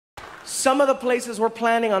Some of the places we're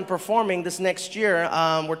planning on performing this next year,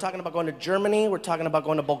 we're talking about going to Germany, we're talking about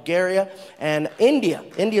going to Bulgaria, and India.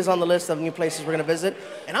 India's on the list of new places we're gonna visit.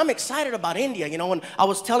 And I'm excited about India. You know, when I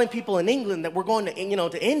was telling people in England that we're going to,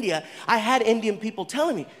 to India, I had Indian people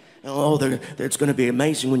telling me, oh, it's gonna be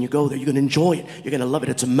amazing when you go there. You're gonna enjoy it. You're gonna love it.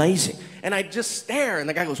 It's amazing. And I just stare, and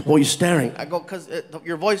the guy goes, why are you staring? I go, because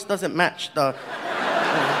your voice doesn't match the...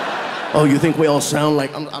 Oh, you think we all sound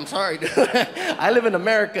like... I'm sorry. I live in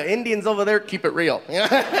America. Indians over there, keep it real.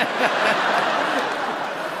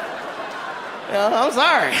 I'm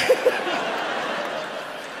sorry.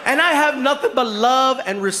 And I have nothing but love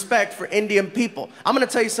and respect for Indian people. I'm going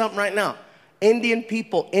to tell you something right now. Indian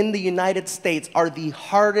people in the United States are the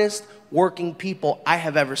hardest working people I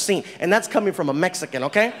have ever seen. And that's coming from a Mexican,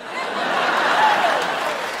 okay?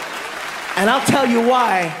 And I'll tell you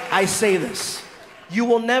why I say this. You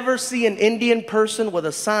will never see an Indian person with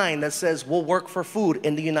a sign that says, we'll work for food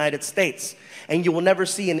in the United States. And you will never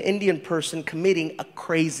see an Indian person committing a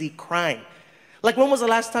crazy crime. Like, when was the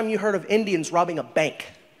last time you heard of Indians robbing a bank?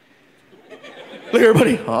 Look,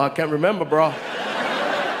 everybody, oh, I can't remember, bro.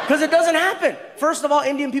 Because it doesn't happen. First of all,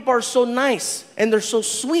 Indian people are so nice, and they're so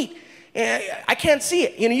sweet. I can't see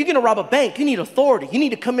it. You're gonna rob a bank, you need authority. You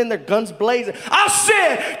need to come in there guns blazing. I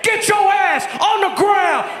said, get your ass on the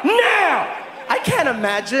ground now! I can't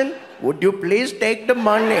imagine. Would you please take the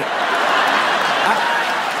money?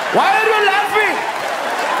 Why are you laughing?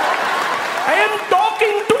 I am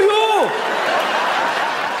talking to you.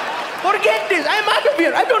 Forget this. I'm out of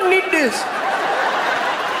here. I don't need this.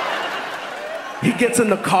 He gets in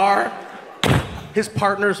the car. His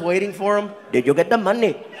partner's waiting for him. Did you get the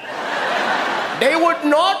money? They would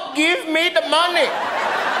not give me the money.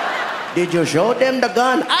 Did you show them the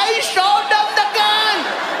gun? I showed them the gun.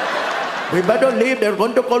 We better leave. They're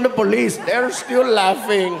going to call the police. They're still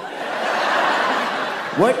laughing.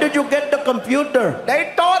 Where did you get the computer?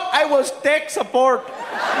 They thought I was tech support.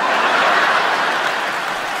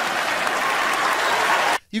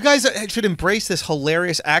 You guys should embrace this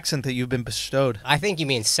hilarious accent that you've been bestowed. I think you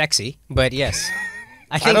mean sexy, but yes.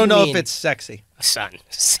 I don't know if it's sexy. Son.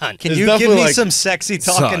 Can you give me some sexy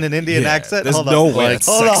talk in an Indian accent? There's no way it's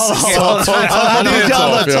sexy. I need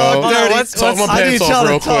y'all to talk dirty. Talk my pants off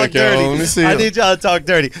real quick, yo. Let me see. I need y'all to talk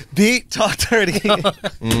dirty. Beat, talk dirty.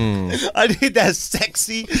 I need that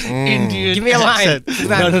sexy Indian Give me a line.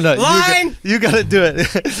 No. Line! You gotta do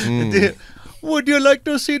it. Would you like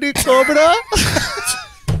to see the cobra?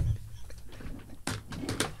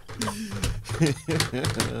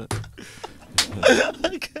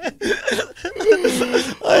 Okay.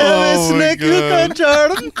 I have a snake you can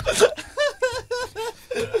charm.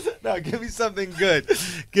 No, give me something good.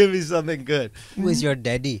 Give me something good. Who is your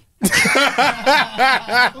daddy?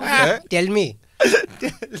 Tell me.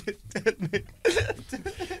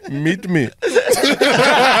 Meet me.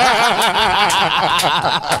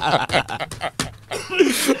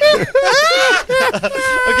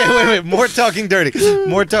 Okay, wait. More talking dirty.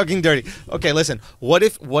 Okay, listen. What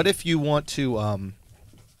if you want to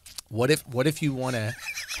what if you want to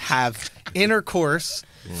have intercourse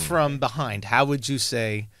from behind? How would you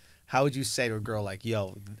say to a girl like,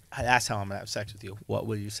 "Yo, that's how I'm going to have sex with you." What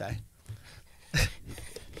would you say?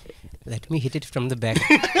 Let me hit it from the back.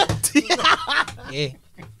 Hey.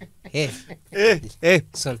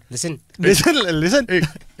 Son, listen. Listen.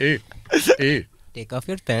 Hey. Take off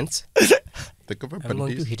your pants. Take off your I'm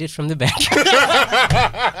going to panties. hit it from the back.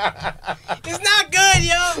 It's not good,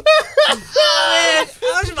 yo. Oh, man.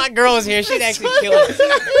 I wish my girl was here. She'd actually kill it.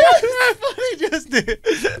 Just did.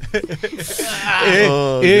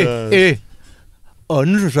 Hey.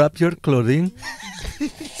 Unwrap your clothing.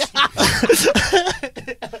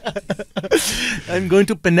 I'm going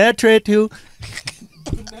to penetrate you.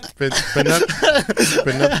 Penetrate.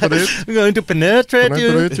 I'm going to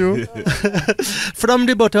penetrate you. From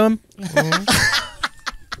the bottom.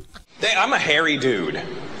 I'm a hairy dude,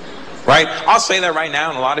 right? I'll say that right now,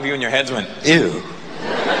 and a lot of you in your heads went, ew.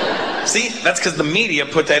 See, that's because the media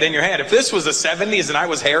put that in your head. If this was the 70s and I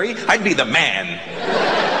was hairy, I'd be the man.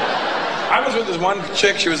 I was with this one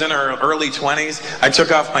chick, she was in her early 20s. I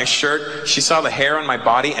took off my shirt, she saw the hair on my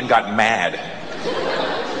body and got mad.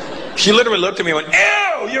 She literally looked at me and went,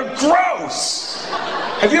 ew, you're gross.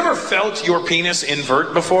 Have you ever felt your penis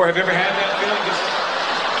invert before? Have you ever had that feeling?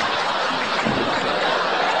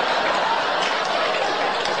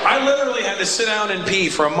 I literally had to sit down and pee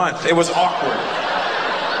for a month. It was awkward.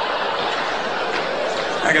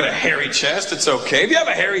 I got a hairy chest, it's okay. If you have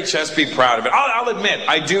a hairy chest, be proud of it. I'll admit,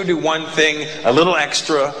 I do one thing a little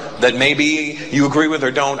extra that maybe you agree with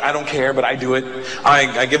or don't. I don't care, but I do it.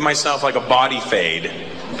 I give myself like a body fade.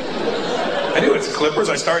 I do. It's Clippers.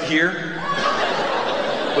 I start here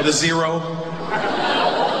with a 0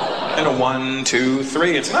 and a 1, 2,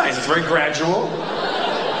 3. It's nice. It's very gradual.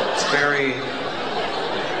 It's very...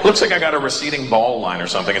 Looks like I got a receding ball line or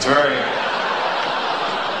something. It's very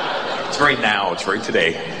now. It's very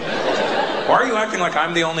today. Why are you acting like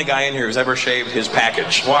I'm the only guy in here who's ever shaved his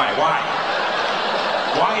package? Why?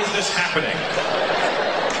 Why is this happening?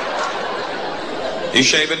 You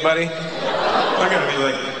shave it, buddy? I gotta be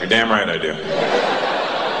like, you're damn right I do.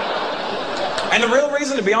 And the real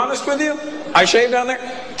reason, to be honest with you, I shaved down there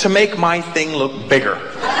to make my thing look bigger.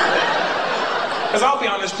 Because I'll be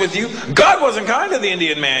honest with you, God wasn't kind to the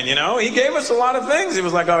Indian man, you know? He gave us a lot of things. He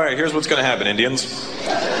was like, all right, here's what's gonna happen, Indians.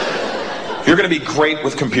 You're gonna be great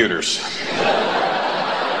with computers.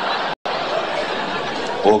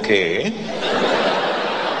 Okay.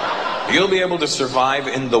 You'll be able to survive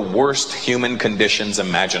in the worst human conditions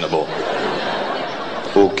imaginable.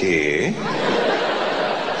 Okay.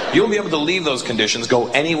 You'll be able to leave those conditions, go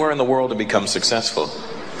anywhere in the world and become successful.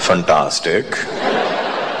 Fantastic.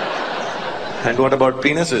 And what about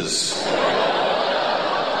penises?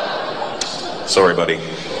 Sorry, buddy.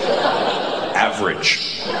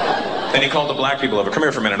 Average. Then he called the black people over. Come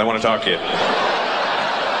here for a minute, I want to talk to you.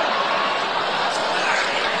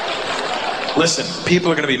 Listen,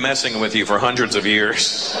 people are going to be messing with you for hundreds of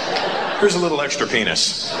years. Here's a little extra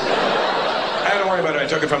penis. Don't worry about it, I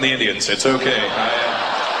took it from the Indians. It's okay.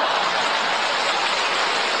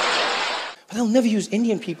 But they'll never use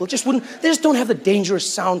Indian people. They just don't have the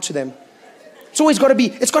dangerous sound to them. It's always got to be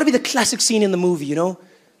the classic scene in the movie, you know?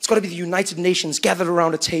 It's got to be the United Nations gathered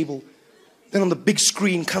around a table. Then on the big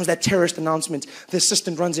screen comes that terrorist announcement. The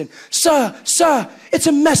assistant runs in. Sir, it's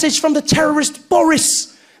a message from the terrorist Boris.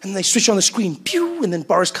 And they switch on the screen. Pew! And then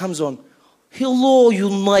Boris comes on. Hello,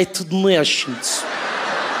 United Nations.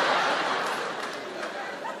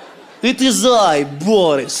 It is I,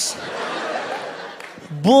 Boris.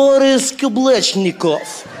 Boris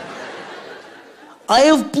Kablechnikov. I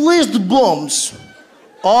have placed bombs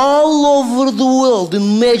all over the world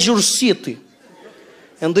in major cities.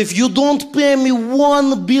 And if you don't pay me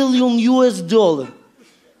 $1 billion US,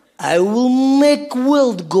 I will make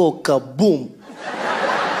world go kaboom.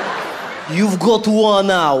 You've got 1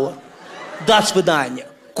 hour. That's Vidania.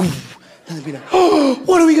 And they'd be like, oh,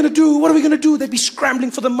 what are we gonna do? What are we gonna do? They'd be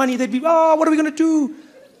scrambling for the money. They'd be, oh, what are we gonna do?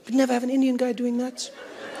 We'd never have an Indian guy doing that.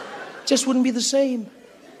 Just wouldn't be the same.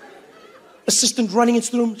 Assistant running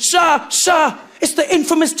into the room. Sir, it's the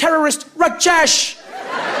infamous terrorist Rajesh.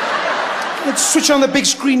 They'd switch on the big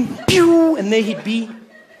screen, pew, and there he'd be.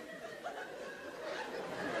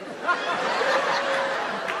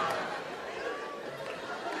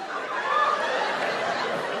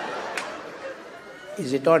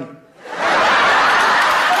 Is it on?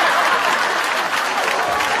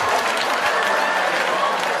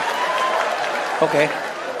 Okay.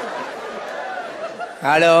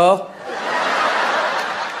 Hello?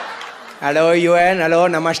 Hello, UN. Hello,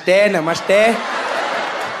 namaste.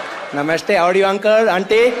 Namaste. How are you, uncle,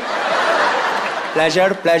 auntie?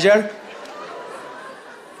 Pleasure.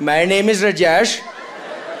 My name is Rajesh,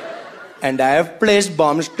 and I have placed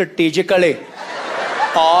bombs strategically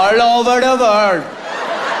all over the world.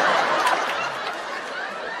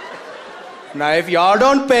 Now, if y'all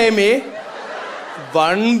don't pay me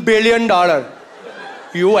 $1 billion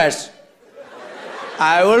US,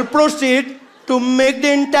 I will proceed to make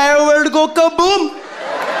the entire world go kaboom.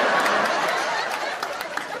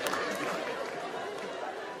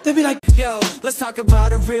 They'd be like, yo, let's talk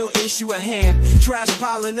about a real issue at hand. Trash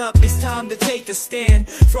piling up, it's time to take a stand.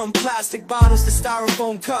 From plastic bottles to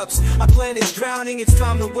styrofoam cups, our planet's drowning, it's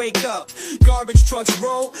time to wake up. Garbage trucks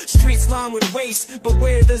roll, streets lined with waste, but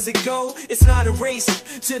where does it go? It's not a race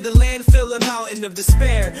to the landfill, a mountain of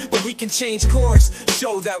despair, but we can change course,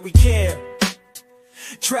 show that we care.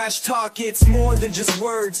 Trash talk, it's more than just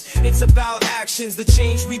words. It's about actions, the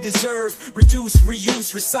change we deserve. Reduce,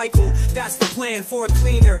 reuse, recycle. That's the plan for a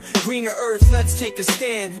cleaner, greener earth. Let's take a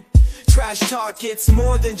stand. Trash talk, it's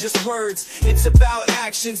more than just words. It's about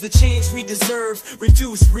actions, the change we deserve.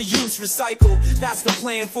 Reduce, reuse, recycle. That's the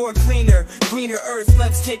plan for a cleaner, greener earth.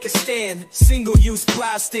 Let's take a stand. Single-use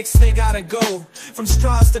plastics, they gotta go. From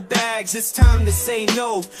straws to bags, it's time to say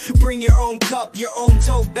no. Bring your own cup, your own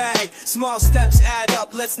tote bag. Small steps add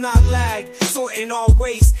up, let's not lag. Sorting all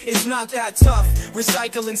waste is not that tough.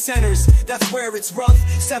 Recycling centers, that's where it's rough.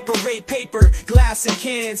 Separate paper, glass and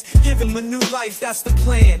cans. Give them a new life, that's the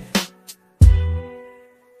plan.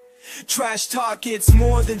 Trash talk, it's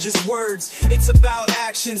more than just words. It's about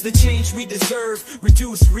actions, the change we deserve.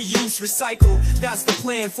 Reduce, reuse, recycle. That's the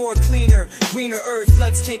plan for a cleaner, greener earth.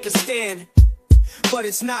 Let's take a stand. But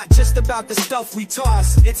it's not just about the stuff we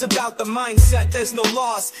toss, it's about the mindset, there's no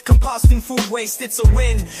loss. Composting food waste, it's a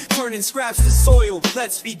win. Turning scraps to soil,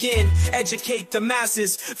 let's begin. Educate the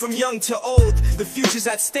masses, from young to old. The future's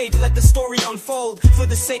at stake, let the story unfold. For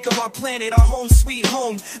the sake of our planet, our home sweet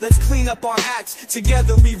home. Let's clean up our acts,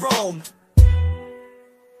 together we roam.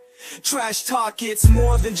 Trash talk, it's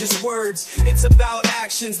more than just words. It's about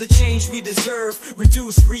actions, the change we deserve.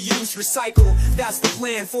 Reduce, reuse, recycle. That's the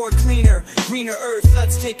plan for a cleaner, greener earth.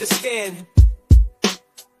 Let's take a stand.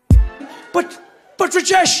 But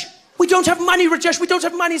Rajesh, we don't have money, Rajesh. We don't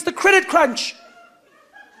have money. It's the credit crunch.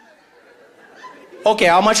 Okay,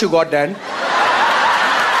 how much you got then?